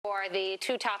for the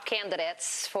two top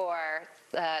candidates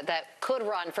that could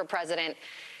run for president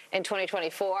in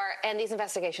 2024, and these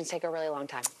investigations take a really long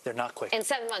time. They're not quick. In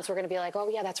 7 months, we're going to be like, oh,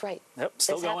 yeah, that's right. Yep,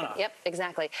 still going on. Yep,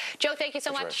 exactly. Joe, thank you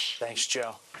so much. Right. Thanks,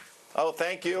 Joe. Oh,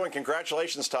 thank you, and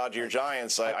congratulations, Todd, to your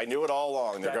Giants. I knew it all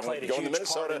along. They're going to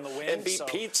Minnesota and beat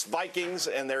Pete's Vikings,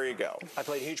 and there you go. I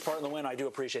played a huge part in the win. I do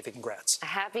appreciate the congrats. A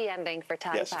happy ending for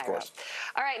Todd. Yes, of course.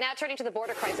 All right, now turning to the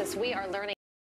border crisis, we are learning